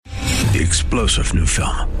The explosive new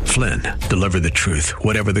film, Flynn, deliver the truth,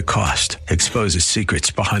 whatever the cost, exposes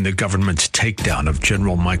secrets behind the government's takedown of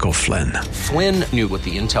General Michael Flynn. Flynn knew what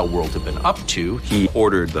the intel world had been up to. He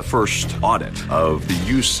ordered the first audit of the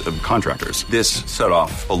use of contractors. This set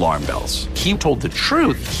off alarm bells. He told the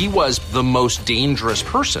truth. He was the most dangerous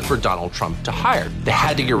person for Donald Trump to hire. They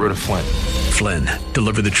had to get rid of Flynn. Flynn,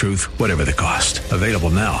 deliver the truth, whatever the cost. Available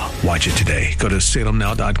now. Watch it today. Go to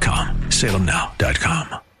salemnow.com.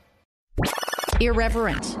 salemnow.com.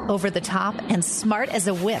 Irreverent, over the top, and smart as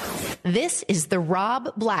a whip. This is the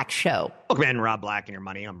Rob Black Show. Welcome in, Rob Black and Your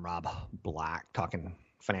Money. I'm Rob Black, talking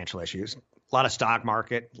financial issues. A lot of stock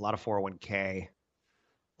market, a lot of 401k,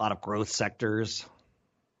 a lot of growth sectors.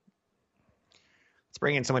 Let's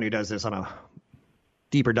bring in someone who does this on a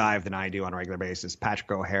deeper dive than I do on a regular basis.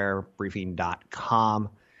 Patrick O'Hare, briefing.com.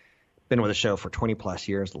 Been with the show for 20 plus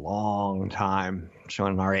years, long time,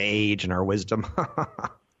 showing our age and our wisdom.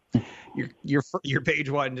 Your page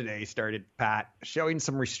one today started, Pat, showing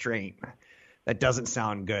some restraint. That doesn't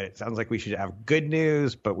sound good. It sounds like we should have good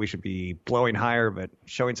news, but we should be blowing higher, but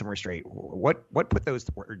showing some restraint. What put those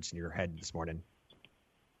words in your head this morning?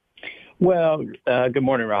 Well, good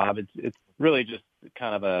morning, Rob. It's really just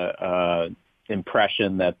kind of a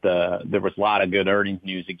impression that there was a lot of good earnings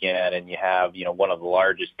news again, and you have one of the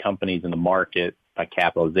largest companies in the market by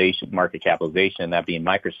market capitalization, that being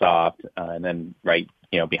Microsoft, and then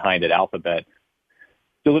behind it, Alphabet,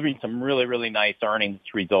 delivering some really, really nice earnings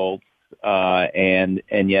results. And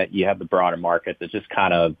yet you have the broader market that's just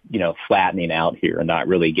kind of, flattening out here and not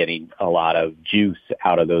really getting a lot of juice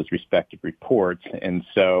out of those respective reports. And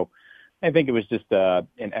so I think it was just an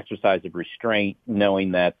exercise of restraint,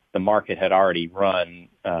 knowing that the market had already run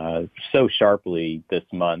so sharply this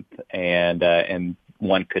month. And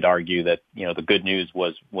one could argue that, the good news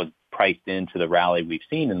was priced into the rally we've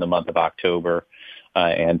seen in the month of October.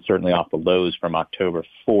 And certainly off the lows from October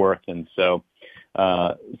 4th. And so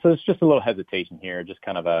it's just a little hesitation here, just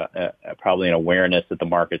kind of probably an awareness that the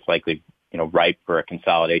market's likely, ripe for a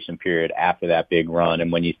consolidation period after that big run.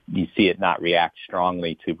 And when you see it not react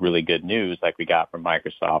strongly to really good news like we got from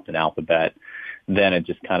Microsoft and Alphabet, then it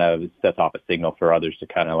just kind of sets off a signal for others to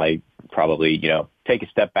kind of probably, take a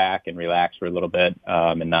step back and relax for a little bit,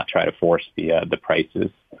 and not try to force the prices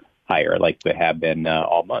higher like they have been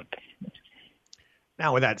all month.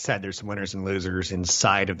 Now, with that said, there's some winners and losers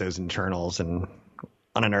inside of those internals. And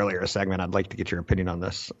on an earlier segment, I'd like to get your opinion on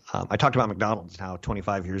this. I talked about McDonald's, how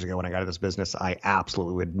 25 years ago when I got into this business, I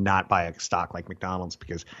absolutely would not buy a stock like McDonald's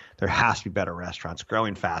because there has to be better restaurants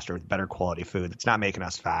growing faster with better quality food that's not making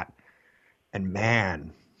us fat. And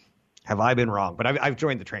man, have I been wrong. But I've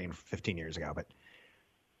joined the train 15 years ago. But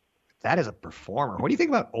that is a performer. What do you think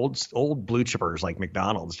about old blue chippers like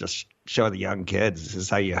McDonald's? Just show the young kids this is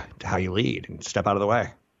how you lead and step out of the way.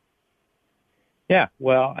 Yeah,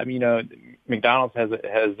 well, I mean, McDonald's has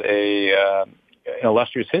an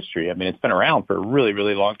illustrious history. I mean, it's been around for a really,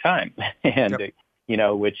 really long time, and yep.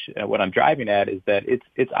 What I'm driving at is that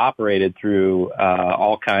it's operated through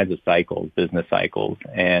all kinds of cycles, business cycles,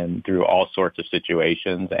 and through all sorts of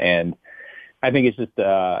situations. And I think it's just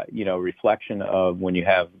reflection of when you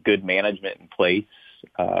have good management in place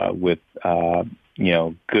with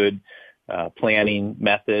good planning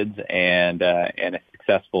methods and a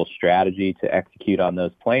successful strategy to execute on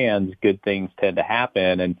those plans. Good things tend to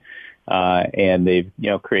happen, and they've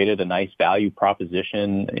created a nice value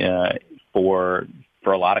proposition for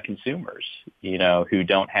a lot of consumers who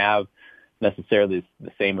don't have necessarily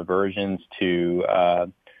the same aversions to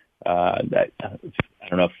that. I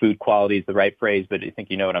don't know if food quality is the right phrase, but I think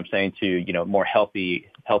you know what I'm saying, to more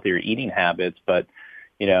healthier eating habits. But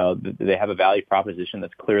they have a value proposition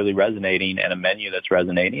that's clearly resonating and a menu that's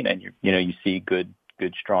resonating, and you see good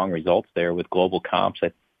strong results there with global comps.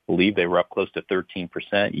 I believe they were up close to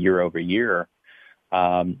 13% year over year,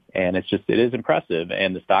 and it is impressive,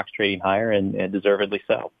 and the stock's trading higher and deservedly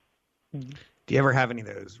so. Do you ever have any of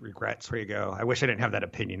those regrets where you go, I wish I didn't have that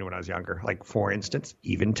opinion when I was younger? Like, for instance,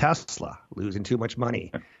 even Tesla losing too much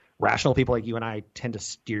money. Rational people like you and I tend to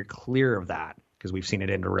steer clear of that because we've seen it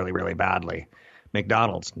end really, really badly.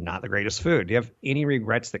 McDonald's, not the greatest food. Do you have any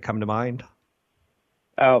regrets that come to mind?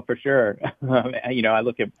 Oh, for sure. I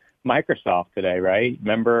look at Microsoft today, right?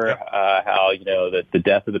 Remember how, the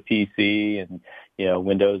death of the PC and,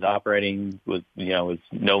 Windows operating was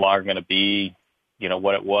no longer going to be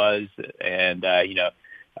what it was. And, it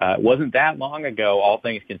wasn't that long ago, all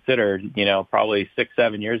things considered, probably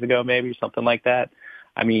 6-7 years ago, maybe something like that.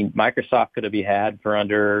 I mean, Microsoft could have been had for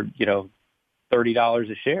under,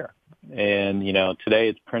 $30 a share. And, today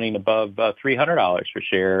it's printing above $300 per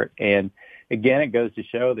share. And again, it goes to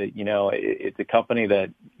show that, it's a company that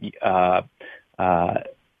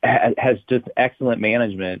has just excellent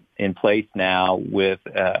management in place now with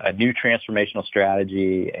a new transformational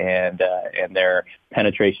strategy, and their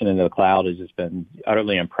penetration into the cloud has just been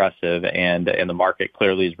utterly impressive, and the market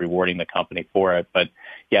clearly is rewarding the company for it. But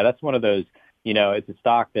yeah, that's one of those, it's a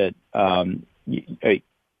stock that I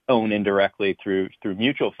own indirectly through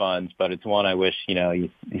mutual funds, but it's one I wish, you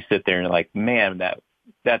sit there and you're like, man,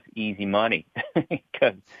 that's easy money,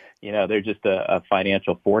 because they're just a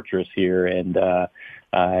financial fortress here, and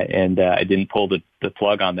I didn't pull the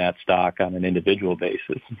plug on that stock on an individual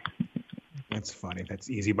basis. That's funny. That's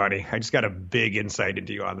easy money. I just got a big insight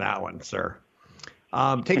into you on that one, sir.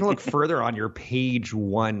 Taking a look further on your page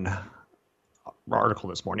one article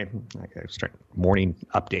this morning, morning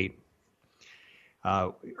update.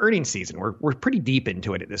 Earnings season. We're pretty deep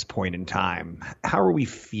into it at this point in time. How are we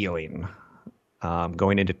feeling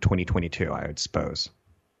going into 2022, I would suppose?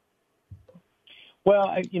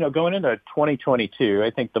 Well, going into 2022,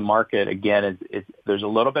 I think the market, again, is there's a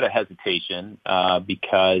little bit of hesitation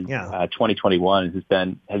because 2021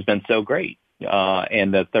 has been so great.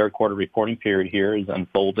 And the third quarter reporting period here has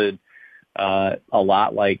unfolded a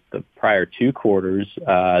lot like the prior two quarters.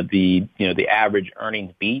 The average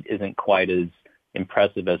earnings beat isn't quite as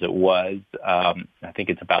impressive as it was. I think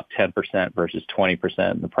it's about 10% versus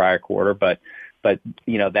 20% in the prior quarter, but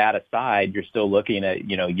that aside, you're still looking at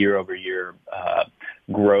year over year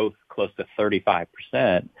growth close to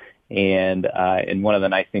 35%. And one of the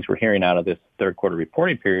nice things we're hearing out of this third quarter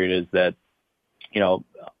reporting period is that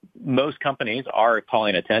most companies are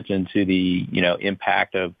calling attention to the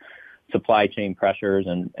impact of supply chain pressures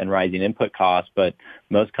and rising input costs, but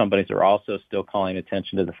most companies are also still calling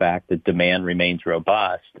attention to the fact that demand remains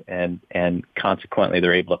robust, and consequently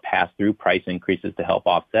they're able to pass through price increases to help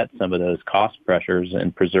offset some of those cost pressures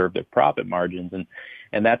and preserve their profit margins,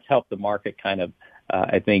 and that's helped the market kind of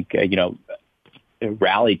I think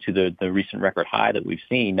rally to the recent record high that we've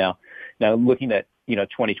seen. Now looking at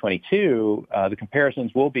 2022, the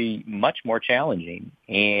comparisons will be much more challenging,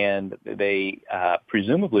 and they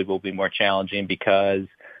presumably will be more challenging because,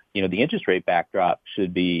 the interest rate backdrop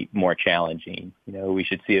should be more challenging. We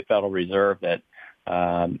should see a Federal Reserve that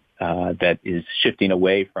is shifting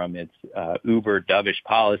away from its uber dovish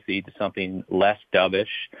policy to something less dovish,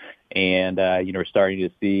 and we're starting to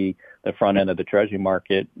see the front end of the Treasury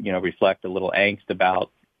market, reflect a little angst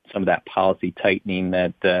about some of that policy tightening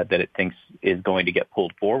that it thinks is going to get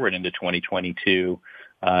pulled forward into 2022.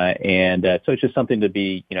 So it's just something to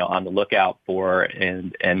be, on the lookout for.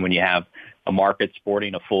 And when you have a market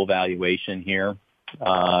sporting a full valuation here,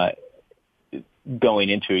 going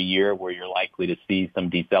into a year where you're likely to see some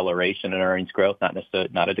deceleration in earnings growth, not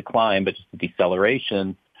a decline, but just a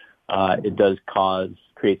deceleration, it does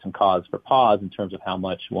create some cause for pause in terms of how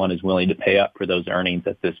much one is willing to pay up for those earnings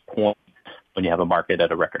at this point, when you have a market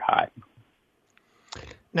at a record high.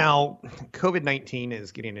 Now, COVID-19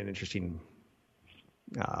 is getting an interesting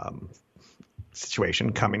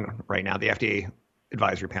situation coming right now. The FDA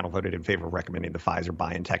advisory panel voted in favor of recommending the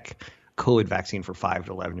Pfizer-BioNTech COVID vaccine for 5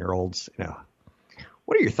 to 11-year-olds.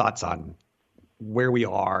 What are your thoughts on where we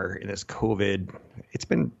are in this COVID? It's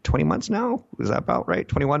been 20 months now. Is that about right?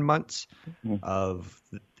 21 months of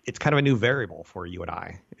it's kind of a new variable for you and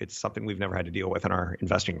I. It's something we've never had to deal with in our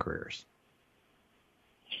investing careers.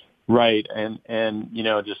 Right. And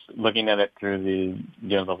just looking at it through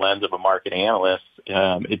the lens of a market analyst,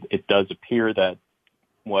 it does appear that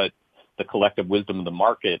what the collective wisdom of the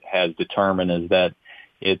market has determined is that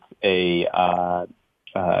it's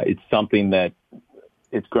something that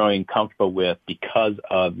it's growing comfortable with because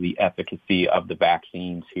of the efficacy of the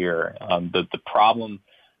vaccines here. The problem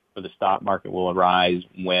for the stock market will arise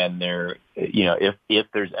when if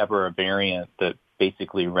there's ever a variant that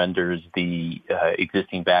basically renders the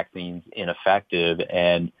existing vaccines ineffective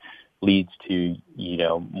and leads to,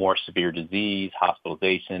 more severe disease,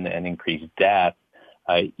 hospitalization, and increased death,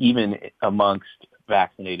 even amongst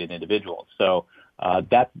vaccinated individuals. So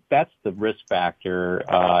that's the risk factor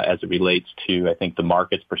as it relates to, I think, the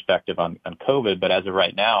market's perspective on COVID. But as of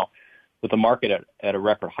right now, with the market at a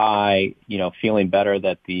record high, feeling better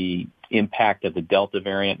that the impact of the Delta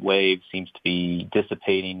variant wave seems to be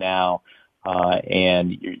dissipating now.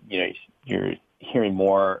 And you're hearing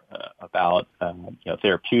more about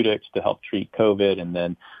therapeutics to help treat COVID, and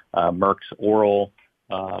then Merck's oral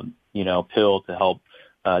pill to help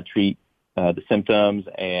treat the symptoms,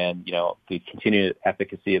 and the continued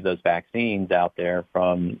efficacy of those vaccines out there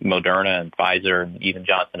from Moderna and Pfizer and even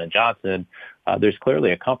Johnson & Johnson. There's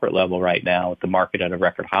clearly a comfort level right now with the market at a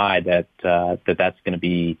record high that's going to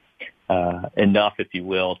be enough, if you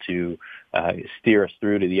will, to steer us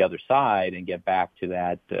through to the other side and get back to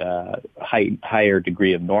that higher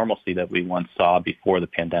degree of normalcy that we once saw before the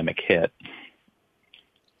pandemic hit.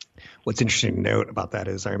 What's interesting to note about that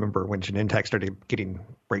is I remember when Genentech started getting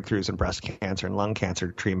breakthroughs in breast cancer and lung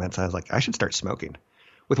cancer treatments, I was like, I should start smoking.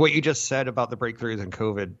 With what you just said about the breakthroughs in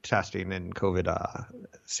COVID testing and COVID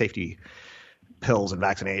safety pills and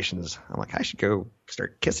vaccinations, I'm like, I should go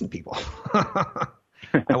start kissing people. I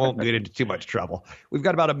won't get into too much trouble. We've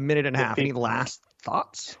got about a minute and a half. Any last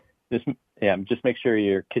thoughts? Just make sure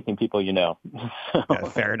you're kissing people you know. Yeah,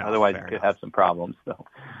 fair enough. Otherwise, fair you could enough. have some problems. So,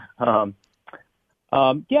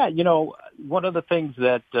 one of the things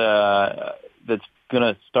that's going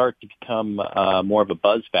to start to become more of a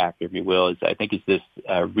buzz factor, if you will, is this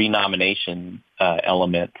renomination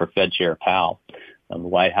element for Fed Chair Powell. The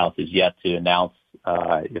White House is yet to announce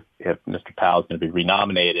if Mr. Powell is going to be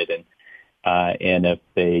renominated, and if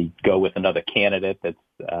they go with another candidate that's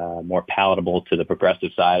more palatable to the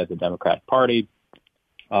progressive side of the Democratic Party.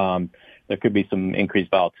 There could be some increased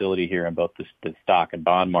volatility here in both the stock and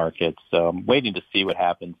bond markets. So I'm waiting to see what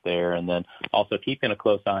happens there. And then also keeping a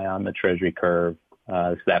close eye on the Treasury curve.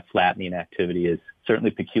 So that flattening activity is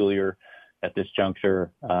certainly peculiar at this juncture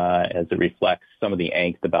as it reflects some of the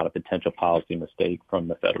angst about a potential policy mistake from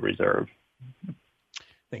the Federal Reserve.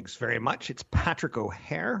 Thanks very much. It's Patrick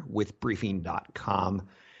O'Hare with Briefing.com.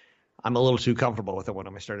 I'm a little too comfortable with it when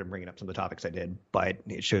I started bringing up some of the topics I did, but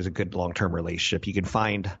it shows a good long-term relationship. You can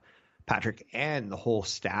find Patrick and the whole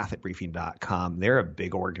staff at Briefing.com. They're a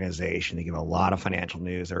big organization. They give a lot of financial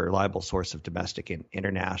news. They're a reliable source of domestic and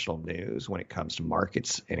international news when it comes to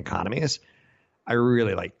markets and economies. I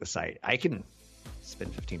really like the site. I can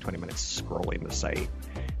spend 15, 20 minutes scrolling the site.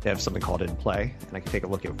 They have something called In Play, and I can take a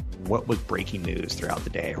look at what was breaking news throughout the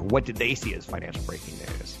day, or what did they see as financial breaking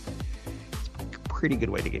news. It's a pretty good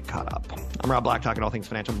way to get caught up. I'm Rob Black, talking all things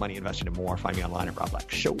financial, money, investing, and more. Find me online at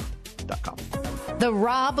robblackshow.com. The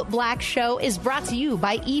Rob Black Show is brought to you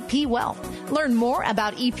by EP Wealth. Learn more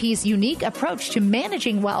about EP's unique approach to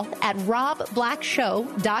managing wealth at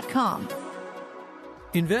robblackshow.com.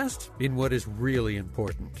 Invest in what is really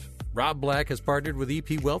important. Rob Black has partnered with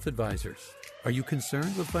EP Wealth Advisors. Are you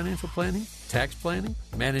concerned with financial planning, tax planning,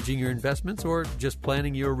 managing your investments, or just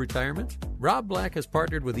planning your retirement? Rob Black has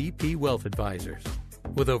partnered with EP Wealth Advisors.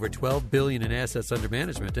 With over $12 billion in assets under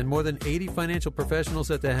management and more than 80 financial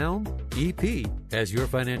professionals at the helm, EP has your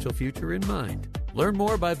financial future in mind. Learn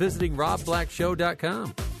more by visiting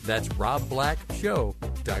robblackshow.com. That's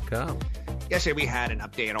robblackshow.com. Yesterday we had an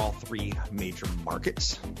update on all three major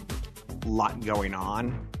markets. A lot going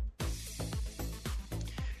on.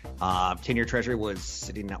 10-year Treasury was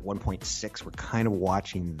sitting at 1.6. We're kind of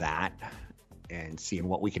watching that and seeing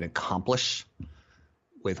what we can accomplish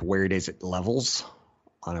with where it is at levels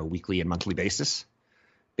on a weekly and monthly basis.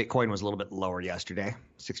 Bitcoin was a little bit lower yesterday,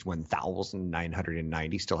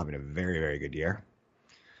 61,990, still having a very, very good year.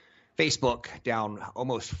 Facebook down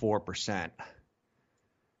almost 4%.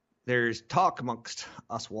 There's talk amongst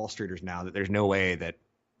us Wall Streeters now that there's no way that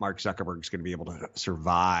Mark Zuckerberg is going to be able to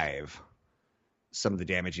survive some of the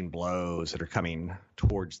damaging blows that are coming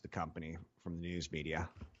towards the company from the news media.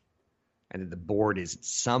 And that the board is at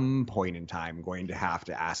some point in time going to have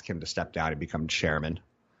to ask him to step down and become chairman,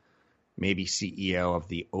 maybe CEO of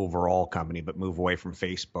the overall company, but move away from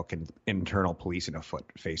Facebook and internal policing afoot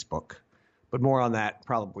at Facebook. But more on that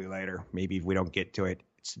probably later. Maybe if we don't get to it,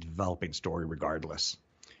 it's a developing story regardless.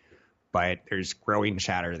 But there's growing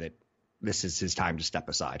chatter that this is his time to step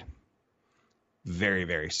aside very,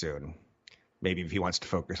 very soon. Maybe if he wants to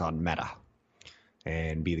focus on Meta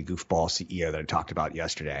and be the goofball CEO that I talked about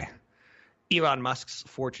yesterday. Elon Musk's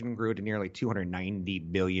fortune grew to nearly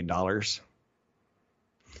 $290 billion. Isn't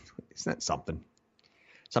that something?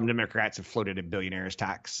 Some Democrats have floated a billionaire's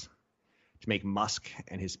tax to make Musk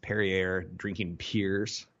and his Perrier drinking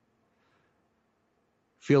peers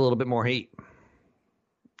feel a little bit more hate,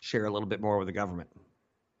 share a little bit more with the government.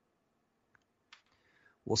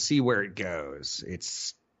 We'll see where it goes.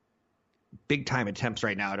 It's big time attempts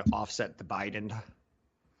right now to offset the Biden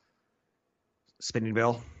spending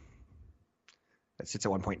bill that sits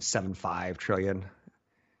at $1.75 trillion.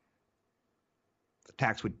 The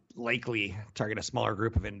tax would likely target a smaller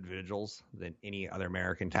group of individuals than any other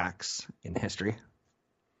American tax in history,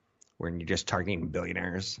 when you're just targeting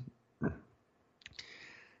billionaires.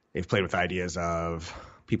 They've played with ideas of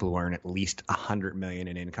people who earn at least $100 million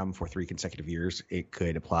in income for 3 consecutive years. It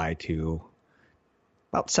could apply to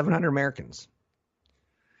about 700 Americans.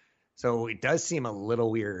 So it does seem a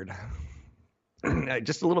little weird,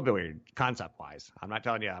 just a little bit weird concept-wise. I'm not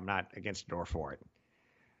telling you I'm not against it or for it.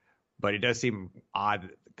 But it does seem odd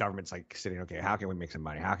that the government's like sitting, okay, how can we make some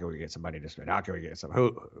money? How can we get some money to spend? How can we get some,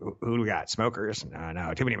 who do we got? Smokers?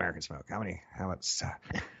 No, too many Americans smoke. How much,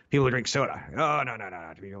 people who drink soda? Oh, no,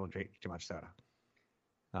 people drink too much soda.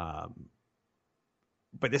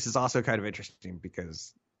 But this is also kind of interesting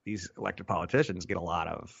because these elected politicians get a lot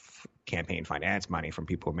of campaign finance money from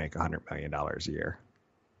people who make $100 million a year.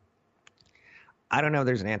 I don't know if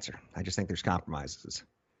there's an answer. I just think there's compromises.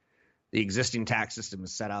 The existing tax system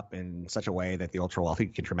is set up in such a way that the ultra wealthy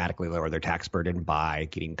can dramatically lower their tax burden by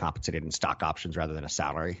getting compensated in stock options rather than a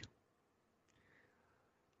salary.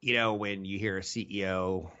 You know, when you hear a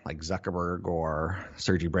CEO like Zuckerberg or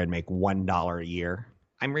Sergey Brin make $1 a year,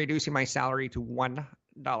 I'm reducing my salary to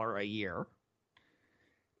 $1 a year,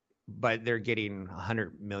 but they're getting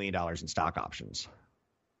 $100 million in stock options.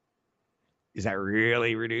 Is that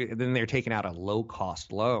really reduced? Then they're taking out a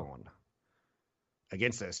low-cost loan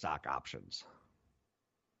against those stock options.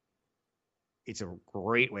 It's a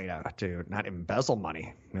great way to not embezzle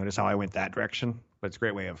money. Notice how I went that direction? But it's a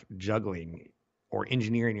great way of juggling or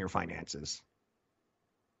engineering your finances.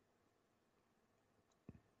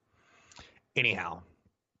 Anyhow,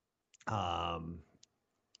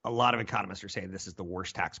 a lot of economists are saying this is the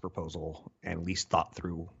worst tax proposal and least thought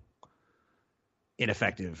through,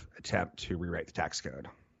 ineffective attempt to rewrite the tax code.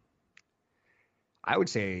 I would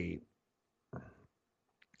say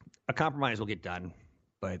a compromise will get done,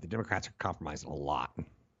 but the Democrats are compromising a lot.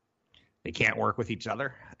 They can't work with each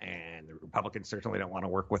other, and the Republicans certainly don't want to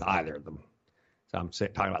work with either of them. So I'm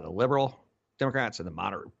talking about the liberal Democrats and the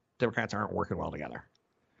moderate Democrats aren't working well together.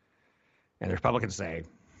 And the Republicans say,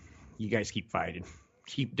 you guys keep fighting.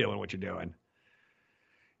 Keep doing what you're doing.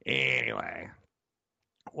 Anyway,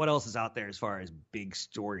 what else is out there as far as big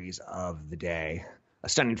stories of the day? A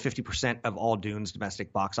stunning 50% of all Dune's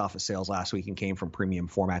domestic box office sales last weekend came from premium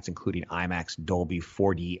formats, including IMAX, Dolby,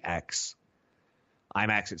 4DX.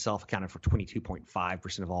 IMAX itself accounted for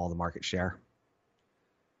 22.5% of all the market share.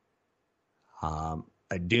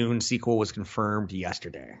 A Dune sequel was confirmed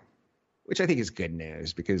yesterday, which I think is good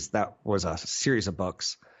news because that was a series of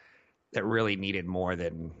books that really needed more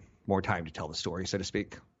time to tell the story, so to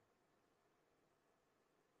speak.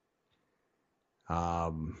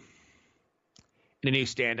 In a new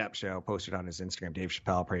stand-up show posted on his Instagram, Dave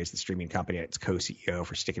Chappelle praised the streaming company and its co-CEO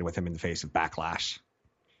for sticking with him in the face of backlash.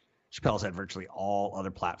 Chappelle said virtually all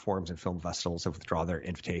other platforms and film festivals have withdrawn their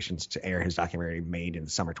invitations to air his documentary Made in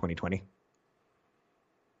the summer 2020.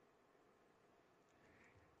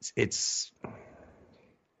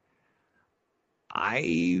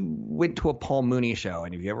 I went to a Paul Mooney show,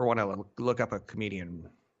 and if you ever want to look up a comedian,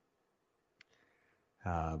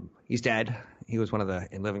 he's dead. He was one of the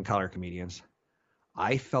In Living Color comedians.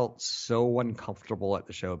 I felt so uncomfortable at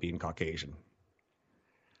the show being Caucasian,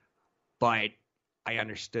 but I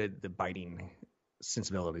understood the biting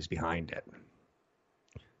sensibilities behind it.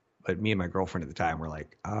 But me and my girlfriend at the time were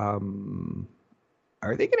like,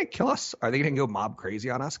 are they going to kill us? Are they going to go mob crazy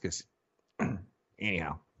on us? Because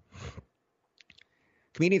anyhow,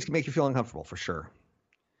 comedians can make you feel uncomfortable for sure.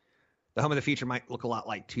 The home of the feature might look a lot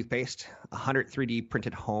like toothpaste. 100 3D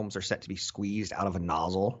printed homes are set to be squeezed out of a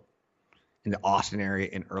nozzle in the Austin area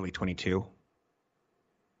in early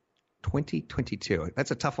 2022. That's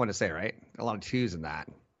a tough one to say, right? A lot of twos in that.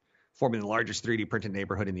 Forming the largest 3D printed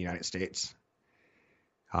neighborhood in the United States.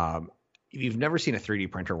 If you've never seen a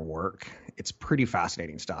 3D printer work, it's pretty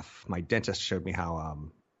fascinating stuff. My dentist showed me how,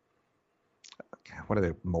 what are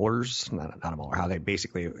the molars? Not a molar, how they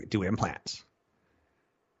basically do implants.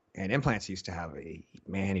 And implants used to have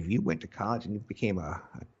if you went to college and you became a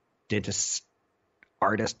dentist,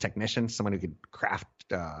 artist, technician, someone who could craft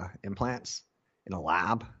implants in a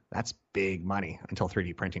lab, that's big money until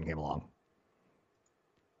 3D printing came along.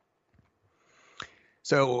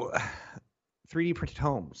 So 3D printed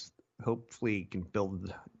homes hopefully can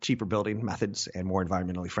build cheaper building methods and more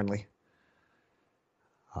environmentally friendly.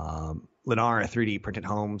 Lennar 3D printed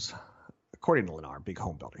homes, according to Lennar, big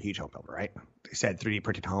home builder, huge home builder, right? They said 3D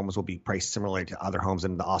printed homes will be priced similarly to other homes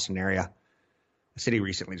in the Austin area. A city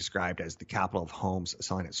recently described as the capital of homes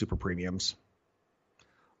selling at super premiums.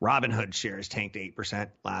 Robinhood shares tanked 8%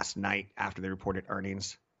 last night after they reported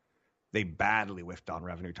earnings. They badly whiffed on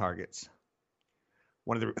revenue targets.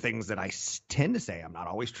 One of the things that I tend to say, I'm not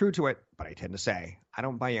always true to it, but I tend to say, I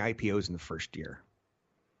don't buy IPOs in the first year.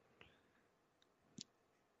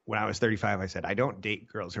 When I was 35, I said, I don't date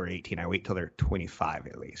girls who are 18. I wait till they're 25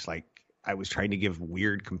 at least. Like, I was trying to give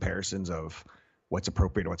weird comparisons of what's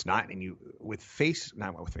appropriate and what's not. And with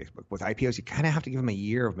Facebook, with IPOs, you kind of have to give them a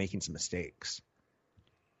year of making some mistakes.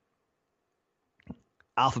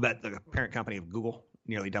 Alphabet, the parent company of Google,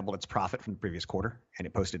 nearly doubled its profit from the previous quarter, and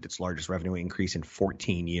it posted its largest revenue increase in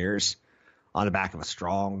 14 years on the back of a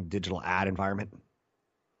strong digital ad environment.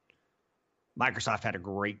 Microsoft had a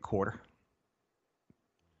great quarter.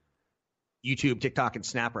 YouTube, TikTok, and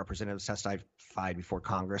Snap representatives testified before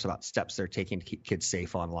Congress about steps they're taking to keep kids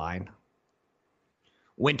safe online.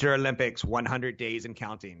 Winter Olympics, 100 days and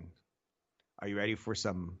counting. Are you ready for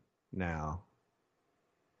some now?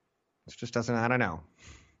 This just doesn't, I don't know.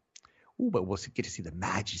 Ooh, but we'll get to see the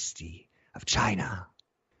majesty of China.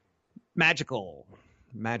 Magical.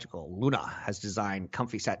 Luna has designed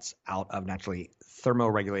comfy sets out of naturally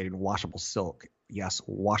thermoregulated washable silk. Yes,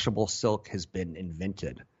 washable silk has been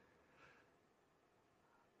invented.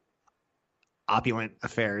 Opulent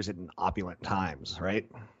affairs in opulent times, right?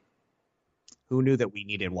 Who knew that we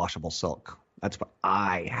needed washable silk? That's what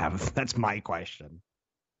I have. That's my question.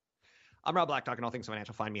 I'm Rob Black, talking all things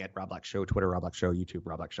financial. Find me at Rob Black Show, Twitter, Rob Black Show, YouTube,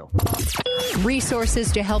 Rob Black Show.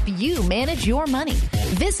 Resources to help you manage your money.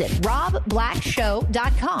 Visit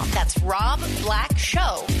robblackshow.com. That's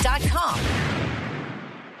robblackshow.com.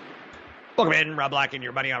 Welcome in, Rob Black and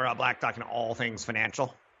your money. I'm Rob Black, talking all things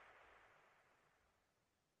financial.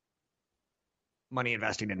 Money,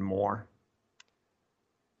 investing, and more.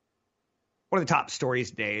 One of the top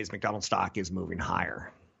stories today is McDonald's stock is moving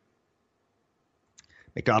higher.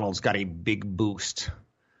 McDonald's got a big boost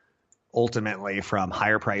ultimately from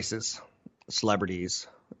higher prices, celebrities,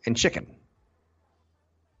 and chicken.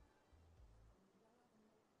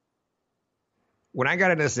 When I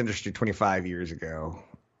got into this industry 25 years ago,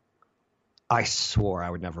 I swore I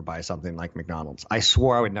would never buy something like McDonald's. I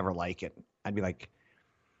swore I would never like it. I'd be like,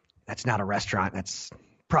 that's not a restaurant. That's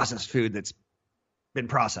processed food that's been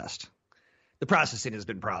processed. The processing has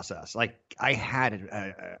been processed. Like, I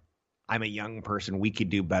had I'm a young person. We could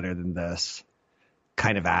do better than this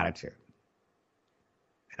kind of attitude.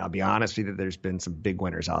 And I'll be honest with you, there's been some big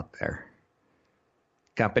winners out there.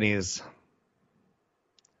 Companies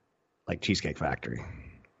like Cheesecake Factory,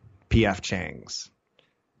 P.F. Chang's.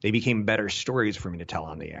 They became better stories for me to tell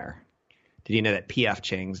on the air. Did you know that P.F.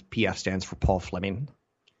 Chang's, P.F. stands for Paul Fleming,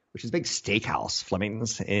 which is a big steakhouse,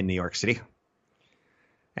 Fleming's, in New York City.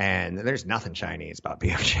 And there's nothing Chinese about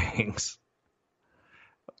P.F. Chang's.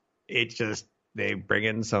 It's just, they bring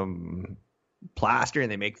in some plaster and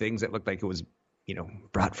they make things that look like it was,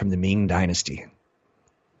 brought from the Ming Dynasty.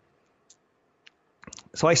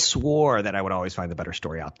 So I swore that I would always find the better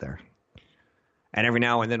story out there. And every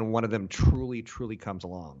now and then one of them truly, truly comes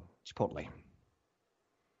along. Chipotle.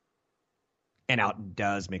 And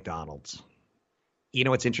outdoes McDonald's. You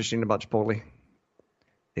know what's interesting about Chipotle?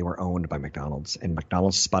 They were owned by McDonald's, and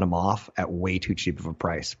McDonald's spun them off at way too cheap of a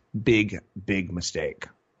price. Big, big mistake.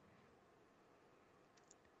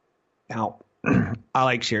 Now, I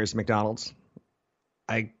like shares of McDonald's.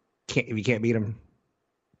 If you can't beat them,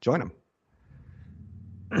 join them.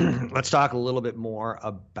 Let's talk a little bit more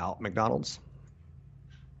about McDonald's.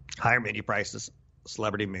 Higher menu prices,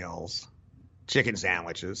 celebrity meals, chicken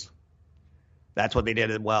sandwiches. That's what they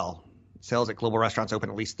did well. Sales at global restaurants open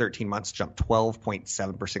at least 13 months jumped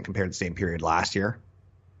 12.7% compared to the same period last year.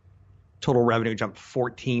 Total revenue jumped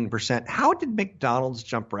 14%. How did McDonald's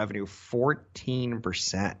jump revenue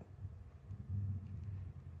 14%?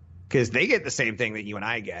 Because they get the same thing that you and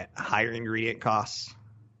I get, higher ingredient costs.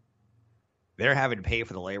 They're having to pay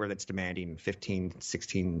for the labor that's demanding $15,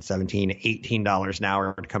 $16, $17, $18 an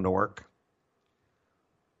hour to come to work.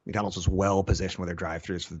 McDonald's was well positioned with their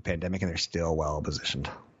drive-thrus for the pandemic, and they're still well positioned.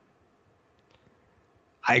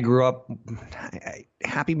 I grew up,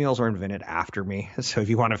 Happy Meals were invented after me. So if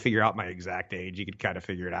you want to figure out my exact age, you could kind of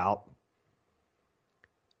figure it out.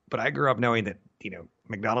 But I grew up knowing that,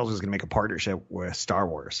 McDonald's was going to make a partnership with Star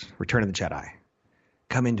Wars, Return of the Jedi.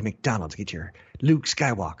 Come into McDonald's, get your Luke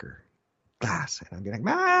Skywalker glass. And I'd be like,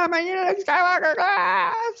 Mom, I need a Luke Skywalker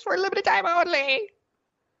glass for a limited time only.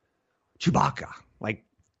 Chewbacca. Like,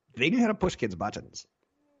 they knew how to push kids' buttons.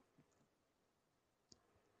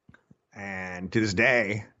 And to this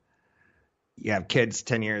day, you have kids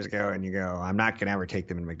 10 years ago and you go, I'm not going to ever take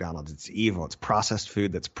them in McDonald's. It's evil. It's processed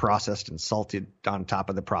food that's processed and salted on top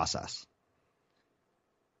of the process.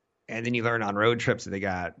 And then you learn on road trips that they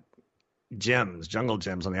got gyms, jungle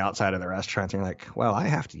gyms on the outside of the restaurants. And you're like, well, I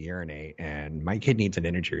have to urinate and my kid needs an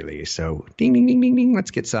energy release. So ding, ding, ding, ding, ding.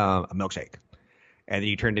 Let's get a milkshake. And then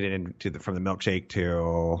you turned it into from the milkshake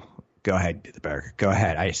to go ahead, do the burger. Go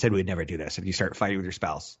ahead. I said we'd never do this. And you start fighting with your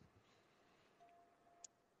spouse.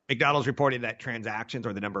 McDonald's reported that transactions,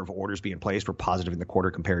 or the number of orders being placed, were positive in the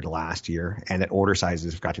quarter compared to last year, and that order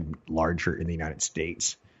sizes have gotten larger in the United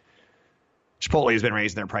States. Chipotle has been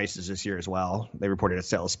raising their prices this year as well. They reported a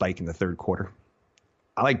sales spike in the third quarter.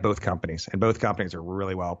 I like both companies, and both companies are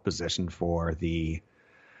really well positioned for the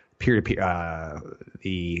peer-to-peer,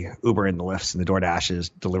 the Uber and the Lyfts and the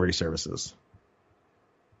DoorDashes delivery services.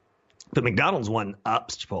 But McDonald's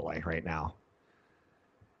one-ups Chipotle right now.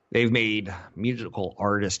 They've made musical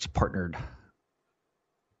artist partnered,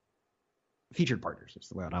 featured partners is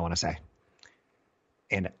the way I want to say.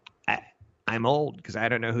 And I'm old because I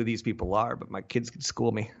don't know who these people are, but my kids could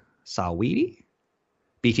school me. Saweetie,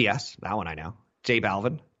 BTS, that one I know. J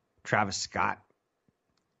Balvin, Travis Scott.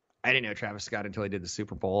 I didn't know Travis Scott until he did the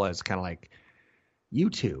Super Bowl as kind of like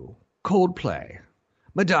U2, Coldplay,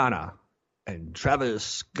 Madonna, and Travis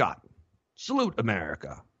Scott. Salute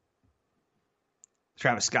America.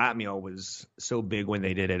 Travis Scott meal was so big when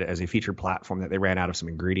they did it as a featured platform that they ran out of some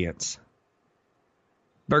ingredients.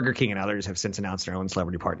 Burger King and others have since announced their own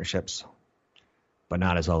celebrity partnerships, but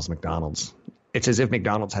not as well as McDonald's. It's as if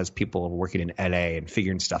McDonald's has people working in LA and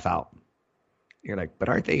figuring stuff out. You're like, but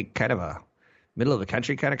aren't they kind of a middle of the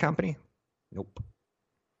country kind of company? Nope.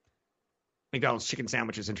 McDonald's chicken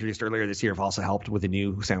sandwiches introduced earlier this year have also helped with the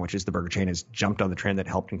new sandwiches. The burger chain has jumped on the trend that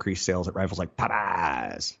helped increase sales at rivals like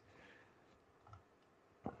Popeyes.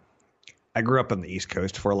 I grew up on the East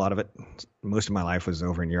Coast for a lot of it. Most of my life was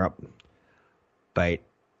over in Europe. But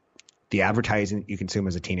the advertising you consume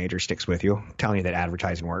as a teenager sticks with you, telling you that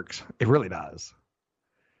advertising works. It really does.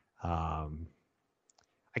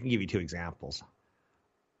 I can give you two examples.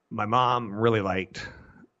 My mom really liked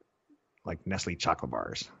Nestle chocolate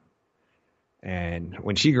bars. And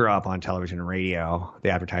when she grew up on television and radio,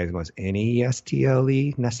 the advertising was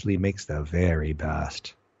Nestle. Nestle makes the very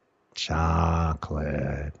best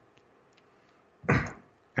chocolate.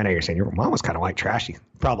 I know you're saying your mom was kind of white trashy.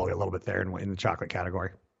 Probably a little bit there in the chocolate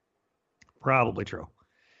category. Probably true.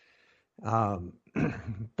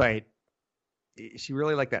 But she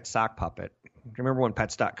really liked that sock puppet. Remember when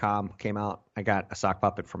Pets.com came out? I got a sock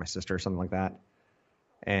puppet for my sister or something like that.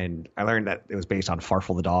 And I learned that it was based on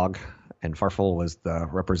Farfel the dog. And Farfel was the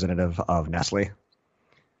representative of Nestle.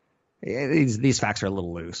 These facts are a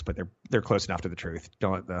little loose, but they're close enough to the truth.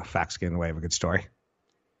 Don't let the facts get in the way of a good story.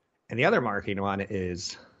 And the other marketing one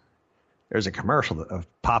is there's a commercial of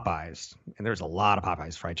Popeyes, and there's a lot of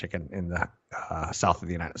Popeyes fried chicken in the south of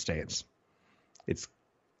the United States. It's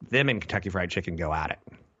them and Kentucky Fried Chicken go at it.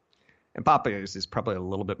 And Popeyes is probably a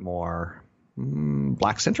little bit more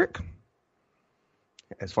black-centric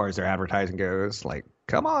as far as their advertising goes. Like,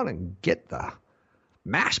 come on and get the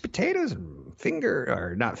mashed potatoes and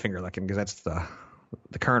not finger-licking because that's the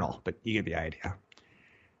kernel, but you get the idea.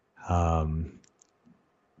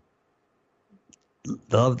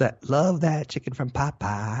 Love that chicken from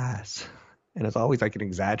Popeyes. And it's always like an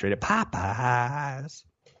exaggerated Popeyes.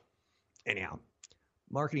 Anyhow,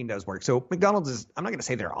 marketing does work. So McDonald's is, I'm not going to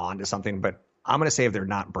say they're on to something, but I'm going to say if they're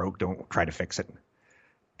not broke, don't try to fix it.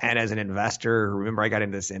 And as an investor, remember I got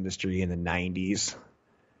into this industry in the 90s.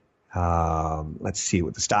 Let's see,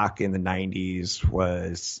 what the stock in the 90s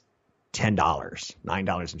was $10,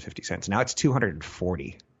 $9.50. Now it's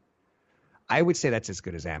 $240. I would say that's as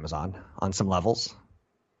good as Amazon on some levels.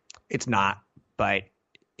 It's not, but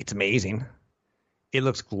it's amazing. It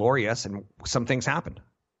looks glorious, and some things happen.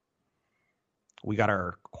 We got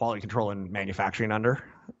our quality control and manufacturing under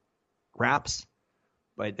wraps,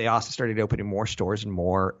 but they also started opening more stores in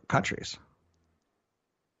more countries.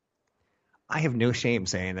 I have no shame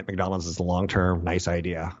saying that McDonald's is a long-term nice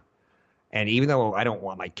idea. And even though I don't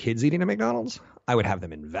want my kids eating at McDonald's, I would have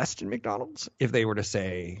them invest in McDonald's if they were to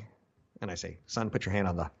say, and I say, son, put your hand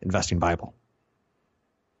on the investing Bible.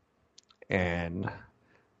 And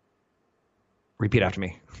repeat after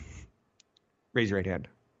me. Raise your right hand.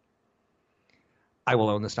 I will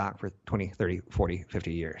own the stock for 20, 30, 40,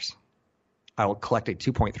 50 years. I will collect a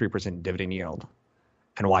 2.3% dividend yield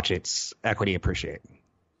and watch its equity appreciate.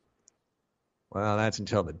 Well, that's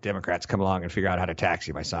until the Democrats come along and figure out how to tax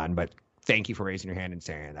you, my son. But thank you for raising your hand and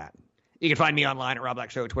saying that. You can find me online at Rob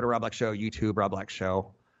Black Show, Twitter, Rob Black Show, YouTube, Rob Black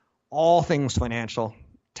Show. All things financial.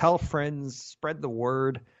 Tell friends, spread the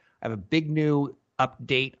word. I have a big new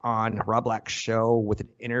update on Rob Black Show with an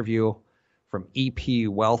interview from EP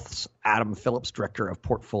Wealth's Adam Phillips, Director of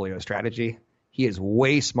Portfolio Strategy. He is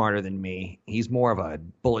way smarter than me. He's more of a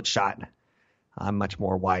bullet shot. I'm much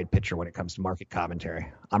more wide picture when it comes to market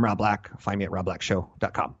commentary. I'm Rob Black. Find me at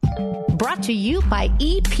robblackshow.com. Brought to you by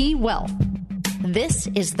EP Wealth. This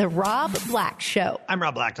is the Rob Black Show. I'm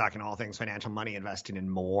Rob Black, talking all things financial, money, investing, and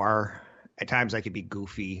more. At times I could be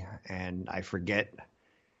goofy, and I forget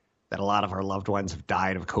that a lot of our loved ones have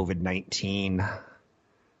died of COVID-19.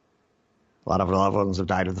 A lot of our loved ones have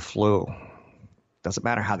died of the flu. Doesn't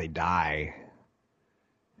matter how they die.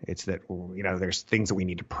 It's that, there's things that we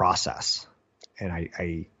need to process. And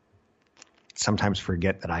I sometimes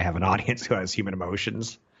forget that I have an audience who has human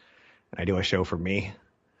emotions, and I do a show for me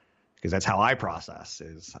because that's how I process.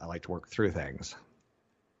 Is I like to work through things.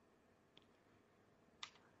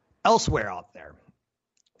 Elsewhere out there,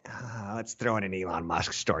 let's throw in an Elon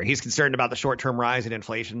Musk story. He's concerned about the short-term rise in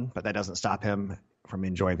inflation, but that doesn't stop him from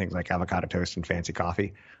enjoying things like avocado toast and fancy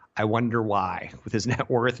coffee. I wonder why. With his net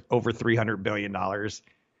worth over $300 billion,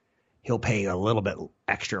 he'll pay a little bit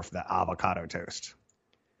extra for the avocado toast,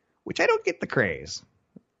 which I don't get the craze.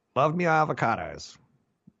 Love me avocados,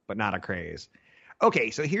 but not a craze.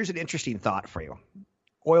 Okay, so here's an interesting thought for you.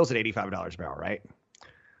 Oil's at $85 a barrel, right?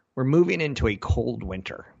 We're moving into a cold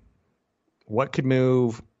winter. What could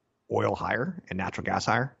move oil higher and natural gas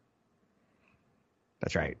higher?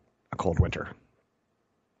 That's right, a cold winter.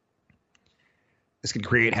 This could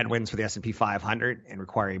create headwinds for the S&P 500 and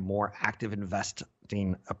require a more active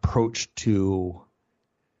investing approach to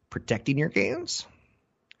protecting your gains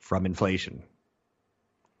from inflation.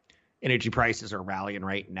 Energy prices are rallying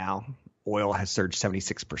right now. Oil has surged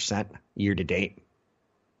 76% year to date.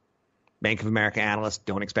 Bank of America analysts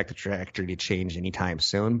don't expect the trajectory to change anytime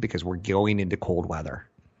soon because we're going into cold weather.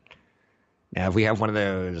 Now, if we have one of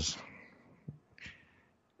those,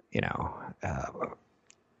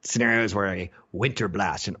 scenarios where a winter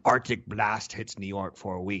blast, an Arctic blast hits New York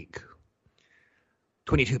for a week,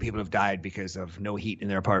 22 people have died because of no heat in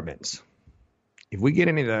their apartments. If we get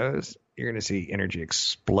any of those, you're going to see energy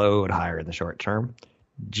explode higher in the short term,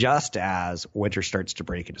 just as winter starts to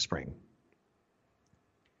break into spring.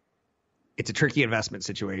 It's a tricky investment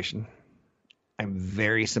situation. I'm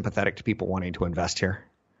very sympathetic to people wanting to invest here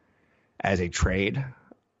as a trade. And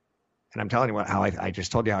I'm telling you how I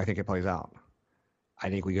just told you how I think it plays out. I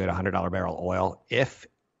think we go to $100 barrel oil if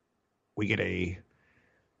we get a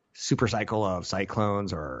super cycle of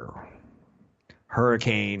cyclones or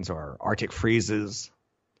hurricanes or Arctic freezes.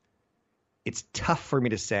 It's tough for me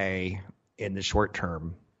to say in the short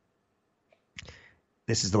term,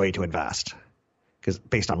 this is the way to invest because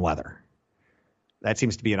based on weather. That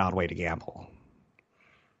seems to be an odd way to gamble.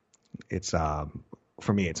 It's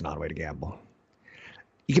for me, it's an odd way to gamble.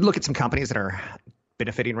 You can look at some companies that are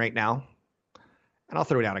benefiting right now, and I'll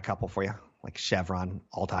throw down a couple for you, like Chevron,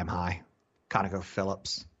 all-time high,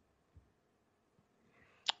 ConocoPhillips.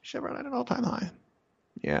 Chevron at an all-time high.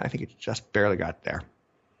 Yeah, I think it just barely got there.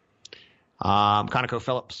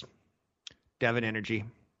 ConocoPhillips, Devon Energy,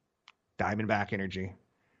 Diamondback Energy,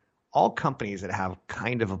 all companies that have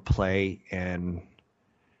kind of a play in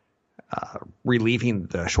relieving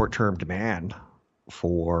the short-term demand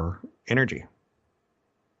for energy.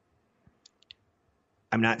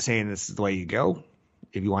 I'm not saying this is the way you go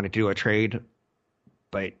if you want to do a trade,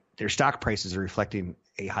 but their stock prices are reflecting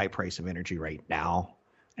a high price of energy right now.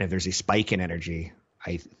 And if there's a spike in energy,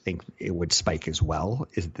 I think it would spike as well,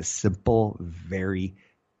 is the simple, very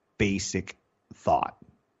basic thought.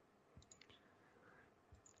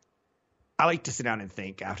 I like to sit down and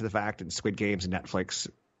think after the fact, and Squid Games and Netflix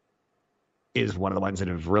is one of the ones that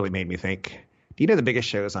have really made me think. Do you know the biggest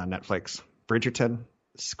shows on Netflix? Bridgerton,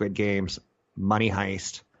 Squid Games, Money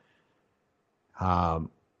Heist.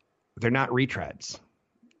 They're not retreads.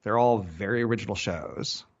 They're all very original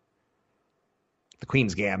shows. The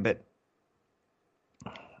Queen's Gambit.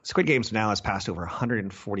 Squid Games now has passed over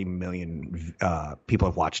 140 million people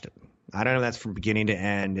have watched it. I don't know if that's from beginning to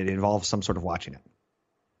end. It involves some sort of watching it.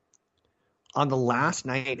 On the last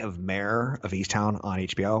night of Mare of Easttown on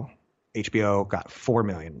HBO got 4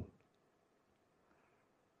 million.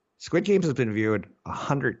 Squid Games has been viewed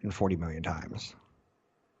 140 million times.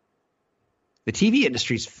 The TV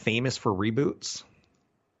industry is famous for reboots.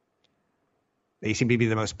 They seem to be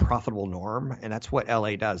the most profitable norm, and that's what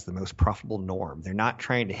LA does, the most profitable norm. They're not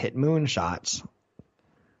trying to hit moonshots.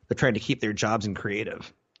 They're trying to keep their jobs in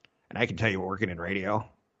creative. And I can tell you, working in radio,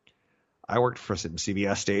 I worked for some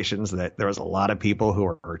CBS stations that there was a lot of people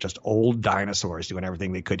who are just old dinosaurs doing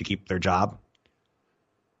everything they could to keep their job.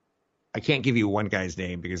 I can't give you one guy's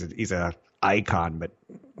name because he's an icon, but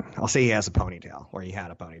I'll say he has a ponytail, or he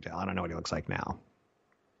had a ponytail. I don't know what he looks like now.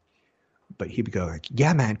 But he'd go like,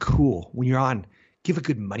 yeah, man, cool. When you're on, give a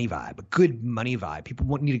good money vibe, a good money vibe. People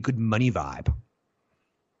need a good money vibe.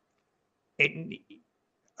 And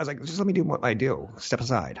I was like, just let me do what I do. Step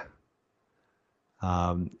aside.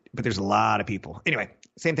 But there's a lot of people. Anyway,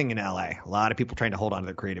 same thing in LA. A lot of people trying to hold on to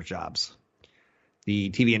their creative jobs. The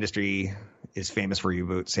TV industry is famous for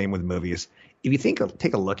reboots. Same with movies. If you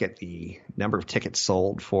take a look at the number of tickets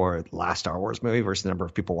sold for the last Star Wars movie versus the number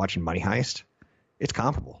of people watching Money Heist, it's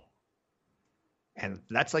comparable. And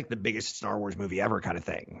that's like the biggest Star Wars movie ever kind of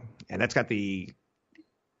thing. And that's got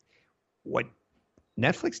what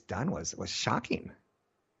Netflix done was shocking,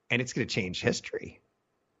 and it's going to change history.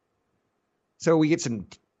 So we get some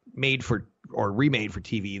remade for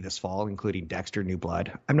TV this fall, including Dexter: New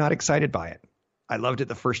Blood. I'm not excited by it. I loved it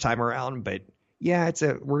the first time around, but yeah,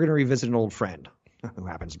 we're going to revisit an old friend who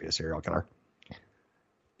happens to be a serial killer.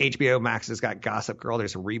 HBO Max has got Gossip Girl.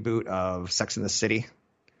 There's a reboot of Sex and the City.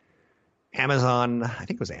 Amazon, I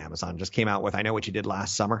think it was Amazon, just came out with I Know What You Did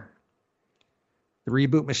Last Summer. The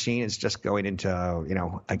reboot machine is just going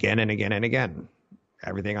into, again and again and again.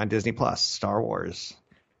 Everything on Disney Plus, Star Wars,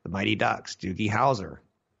 The Mighty Ducks, Doogie Howser.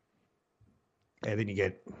 And then you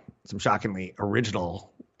get some shockingly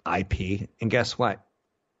original IP. And guess what?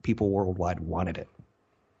 People worldwide wanted it.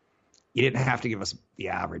 You didn't have to give us the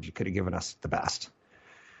average. You could have given us the best.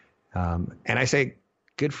 And I say,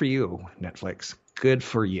 good for you, Netflix. Good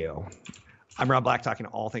for you. I'm Rob Black, talking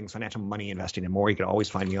all things financial, money, investing, and more. You can always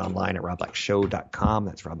find me online at robblackshow.com.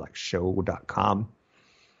 That's robblackshow.com.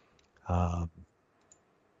 Let's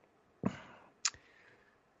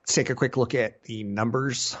take a quick look at the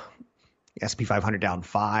numbers. The S&P 500 down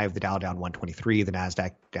 5, the Dow down 123, the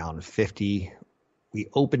NASDAQ down 50. We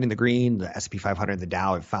opened in the green. The S&P 500 and the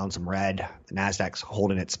Dow have found some red. The NASDAQ's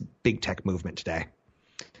holding its big tech movement today.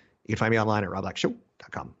 You can find me online at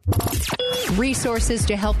robblackshow.com. Resources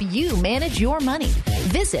to help you manage your money.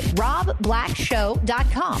 Visit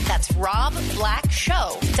robblackshow.com. That's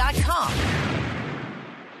robblackshow.com.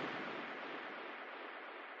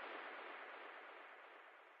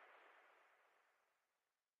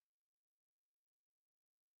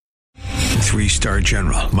 Three-star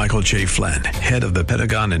General Michael J. Flynn, head of the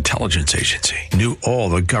Pentagon Intelligence Agency, knew all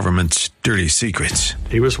the government's dirty secrets.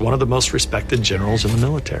 He was one of the most respected generals in the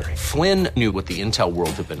military. Flynn knew what the intel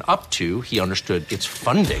world had been up to. He understood its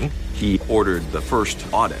funding. He ordered the first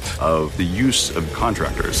audit of the use of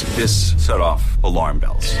contractors. This set off alarm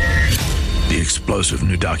bells. The explosive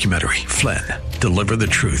new documentary, Flynn, Deliver the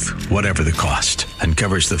Truth, Whatever the Cost,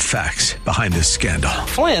 uncovers the facts behind this scandal.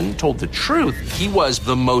 Flynn told the truth. He was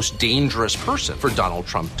the most dangerous person for Donald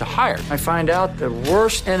Trump to hire. I find out the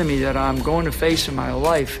worst enemy that I'm going to face in my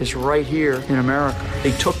life is right here in America.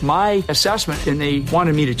 They took my assessment and they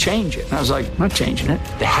wanted me to change it. And I was like, I'm not changing it.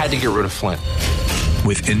 They had to get rid of Flynn.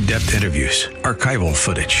 With in-depth interviews, archival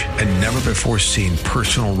footage, and never-before-seen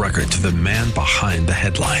personal records of the man behind the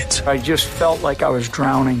headlines. I just felt like I was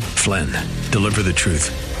drowning. Flynn, Deliver the Truth,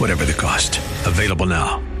 Whatever the Cost. Available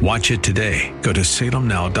now. Watch it today. Go to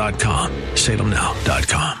salemnow.com.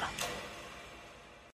 salemnow.com.